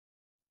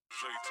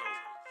Hey,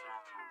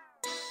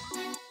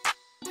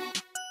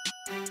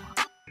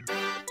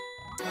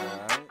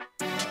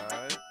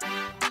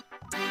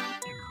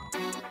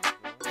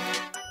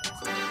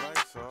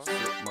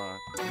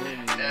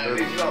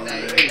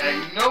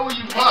 you know when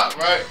you pop,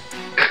 right?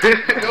 You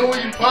know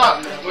when you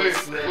pop, when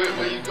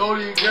you go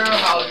to your girl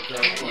house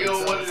and you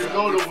don't want her to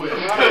go to with. You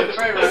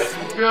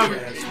feel me?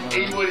 And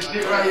you want to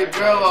sit around your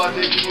girl all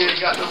day and you ain't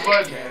got no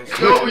money. You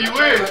know who you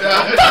is,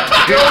 now. You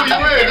know who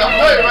you is. I'm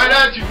pointing right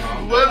at you.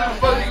 Whoever the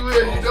fuck you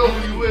is, you know who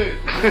you is.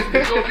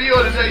 It's gonna be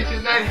on the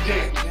 1990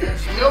 tape.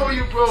 You know when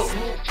you broke.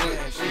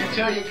 When you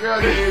tell your girl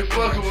you ain't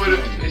fucking with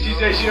her and she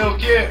say she don't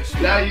care,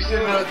 now you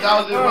send her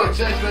 1,000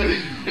 text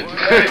messages.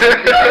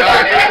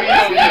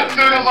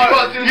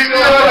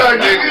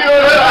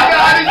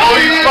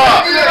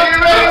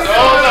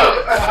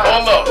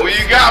 Hold up. When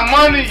you got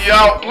money,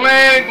 y'all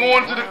playing,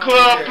 going to the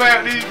club,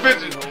 playing these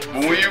bitches.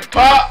 But when you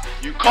pop,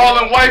 you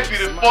calling wifey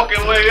to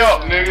fucking lay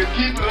up, nigga.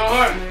 Keep it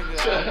 100.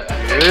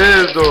 It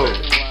is though.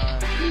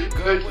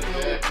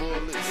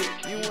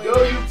 You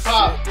know you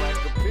pop.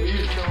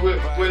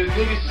 When a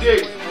nigga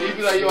sick, he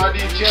be like, yo, I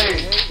need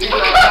change. He be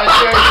like, I need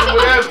change or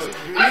whatever.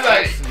 He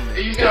like,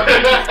 and you tell me,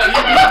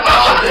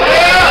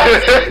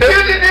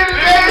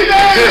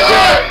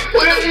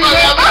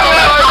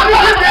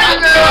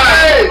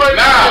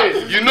 nah,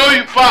 you know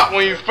you pop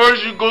when you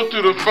go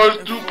through the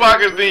first 2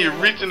 pockets, then you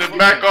reach in the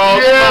back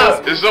all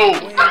it's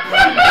over.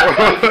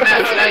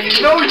 Now you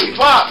know you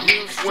pop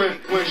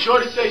when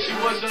Shorty say she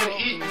wants something to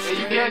eat and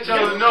you can't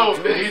tell her no,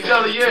 and you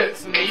tell her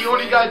yes, and you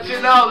only got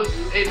 $10,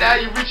 and now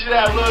you reaching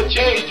that little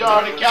change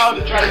jar on the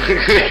counter trying to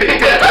get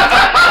change.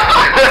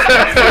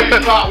 You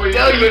pop when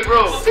you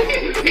broke.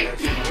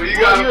 When you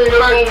gotta flip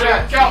over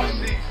that couch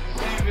seat,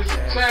 see if it's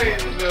some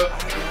change in there.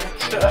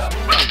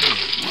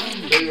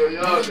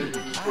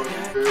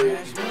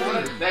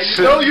 Now you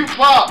know you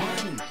pop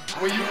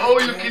when you owe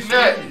your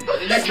connect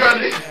and you trying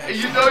to, and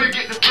you know you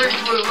get the bricks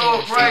for the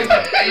lower price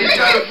and you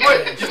trying to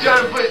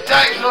put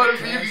tax on it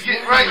so you can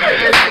get right and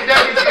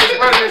that is get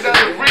right and that's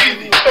a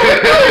breezy.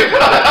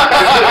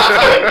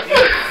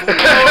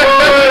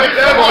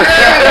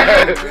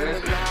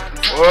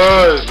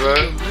 Was,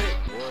 man.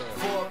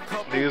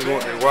 Niggas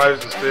want their wives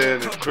to stay in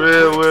the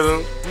crib with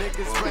them.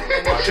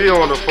 She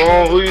on the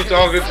phone, who you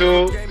talking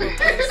to?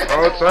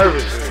 All type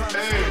of shit.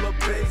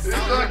 Hey, this is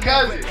my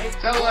cousin.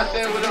 Tell him I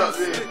said what up,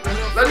 man.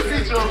 Let me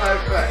meet you on my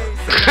fact.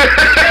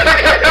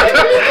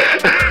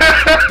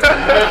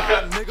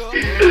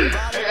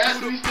 Hey, ask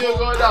me still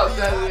going out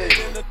Saturday.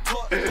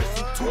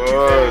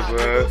 Was,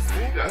 man.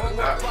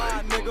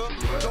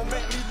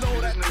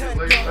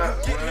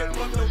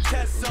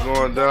 It's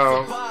going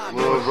down.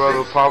 Little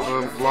brother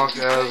popping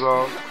Blanco ass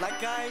off.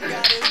 You know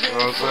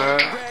what I'm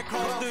saying?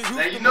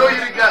 Now you know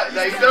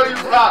you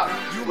pop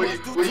when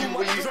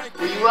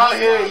you out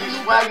here and you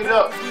swag it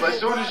up, but as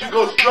soon as you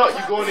go struck,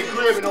 you go in the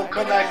crib and don't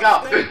come back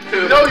out.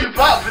 You know you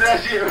pop for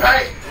that shit,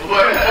 right?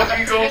 What the fuck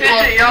you gonna This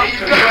shit, y'all.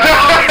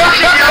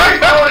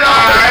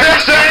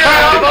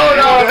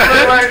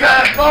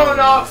 Phone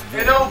off,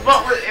 and don't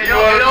fuck with it. You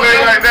wanna play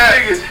like that?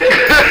 Who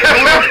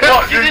the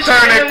fuck just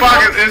turn their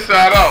pockets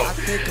inside out?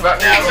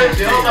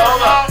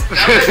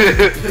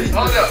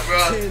 Hold up, bro.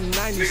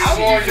 I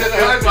want you to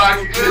have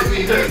pocket.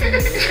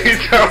 He's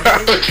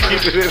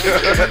keep it in the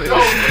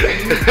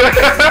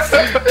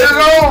It's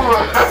over.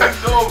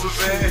 It's over,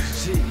 man.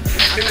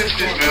 Get this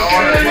shit, man.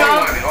 All that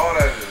money. All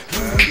that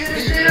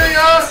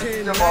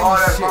shit. All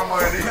that's my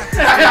money.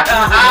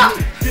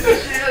 Get this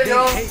shit,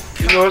 yo.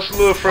 You know, it's a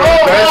little from the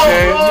back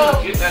game.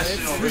 Get that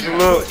shit on. It's a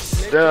little.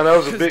 Damn, that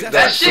was a big dime.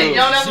 That shit,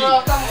 yo, that's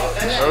what I'm talking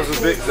about. That was a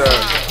big dime.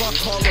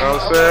 You know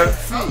what I'm saying?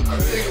 I'm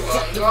thinking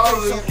about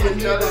y'all getting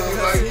each other and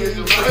like get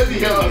some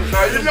money, yo.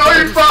 Now, you know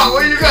you pop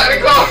where you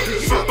gotta go.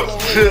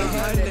 You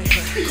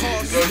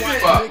know you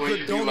pop when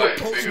you do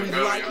like bigger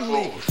belly and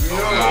fold.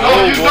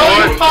 No, you know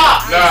you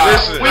pop.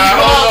 Listen, When you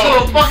go out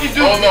to a fucking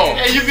dude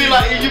and you be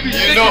like, and you be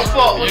sick as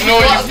fuck. You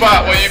know you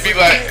pop when you be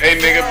like, hey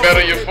nigga,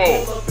 better your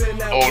fold.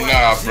 Oh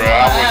nah, bro,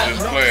 I was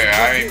just playing.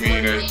 I ain't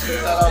mean that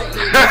shit.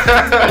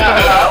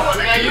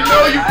 Now you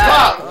know you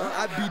pop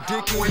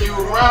when you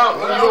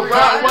around one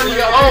of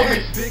your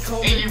homies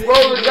and you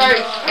roll the dice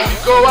and you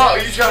go out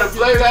and you try to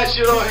play that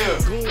shit on him.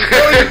 You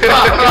know you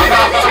pop.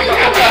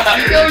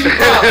 You know you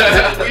pop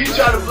when you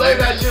try to play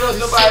that shit on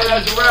somebody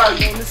that's around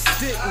you.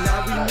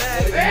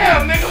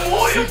 Damn, nigga,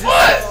 move your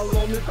foot.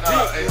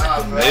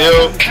 Hey,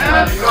 yo.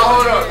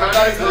 Hold up.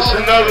 This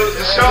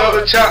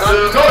another chapter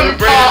of the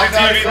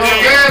Brazies DVD.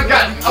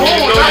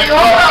 Hold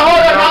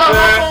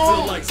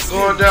on.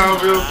 Going down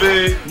real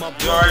big.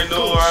 You already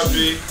know where I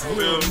be.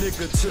 You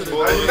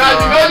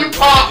Now you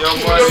pop. Your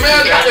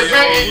man got the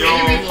drink and you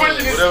be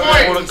pushing his point.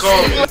 Whatever you want to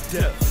call it.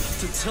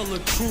 To tell the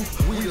truth,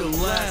 we the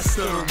last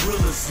of the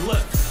realest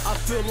left. I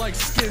feel like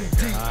skin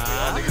deep.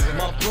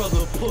 My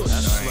brother Push.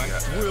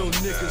 Real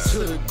niggas to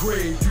the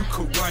grave, you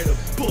could write a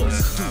book.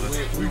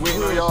 We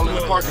waiting on y'all in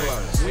the parking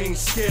lot. We ain't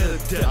scared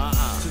of death.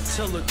 To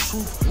tell the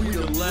truth, we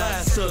the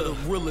last of the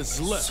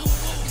realest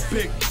left.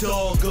 Big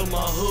dog of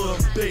my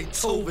hood,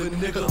 Beethoven,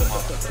 nigga.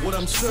 What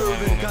I'm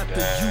serving got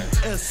the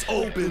U.S.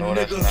 open,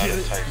 nigga. Get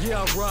it?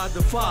 Yeah, I ride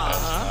the fire,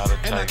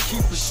 and I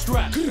keep it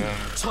strapped.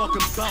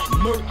 Talking about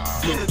murk,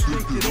 better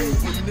think it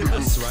over,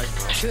 niggas. Right?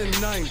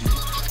 1090.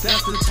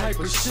 That's the type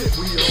of shit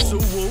we on.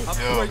 I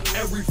break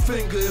every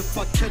finger if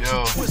I catch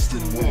you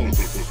twisting one.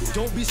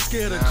 Don't be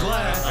scared of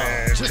glass.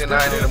 Man,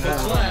 1090 in the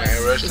movement,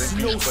 man. Rest in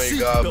peace, Quay.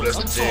 God bless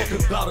the dead.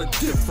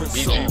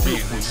 BGB.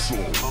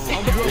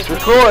 It's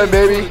recording,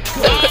 baby.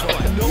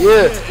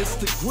 Yeah. It's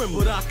the grim,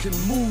 but I can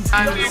move.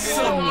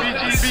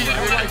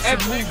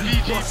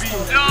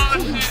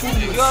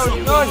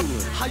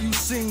 How you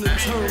seen the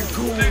turn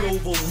goon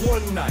over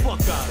one night?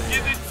 Fuck out of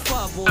here.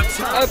 5 on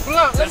top.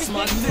 Blanco, That's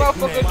my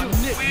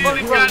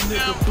nickname.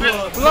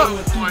 Blood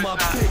flowing through my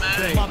big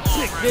vein.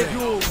 If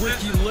you're a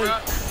Ricky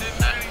Lake,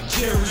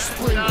 Jerry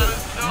Springer,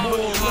 more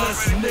or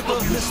less, nigga,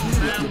 miss me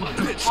with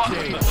the bitch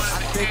game. I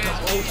think I'm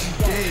OG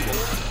Gator,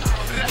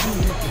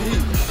 UDP,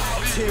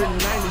 tier 90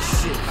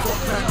 shit. Fuck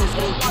rappers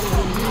gon' do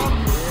with me.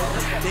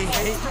 They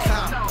hate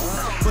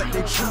cops, but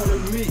they true to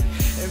me.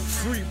 And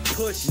free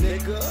Push,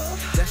 nigga,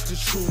 that's the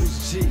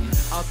truest G.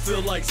 I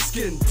feel like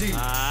skin deep.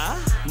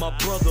 My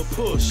brother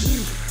Push,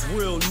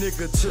 real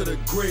nigga to the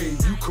grave.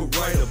 You could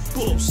write a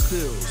book.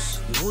 Stills,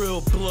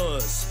 real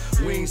bloods.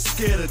 We ain't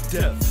scared of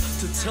death.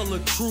 To tell the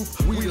truth,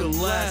 we the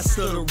last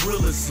of the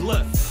realest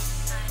left.